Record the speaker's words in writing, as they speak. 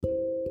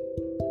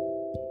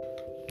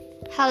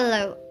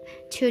Hello,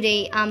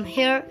 today I'm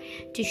here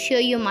to show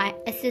you my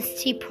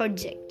SST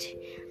project.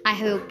 I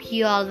hope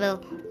you all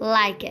will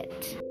like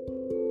it.